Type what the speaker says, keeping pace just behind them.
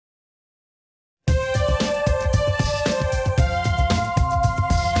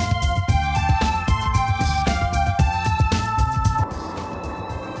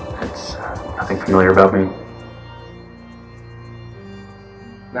familiar about me?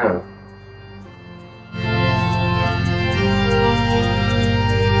 No.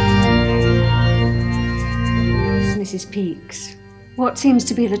 Mrs. Peaks. What seems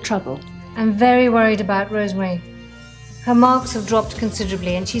to be the trouble? I'm very worried about Rosemary. Her marks have dropped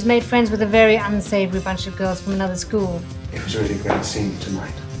considerably and she's made friends with a very unsavory bunch of girls from another school. It was really great seeing you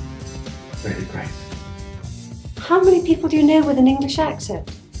tonight. Really great. How many people do you know with an English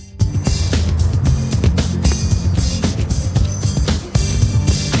accent?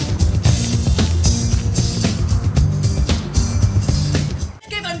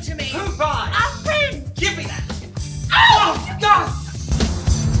 Give them to me! Who by? Our friend! Give me that! Oh, God!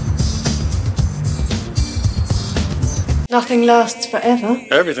 Nothing lasts forever.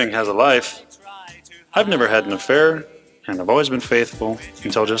 Everything has a life. I've never had an affair, and I've always been faithful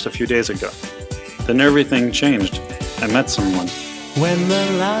until just a few days ago. Then everything changed. I met someone. When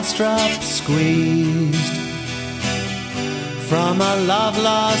the last drop squeezed from a love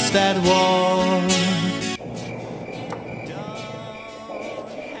lost at war.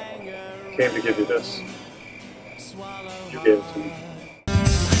 Came to give you this. You gave it to me.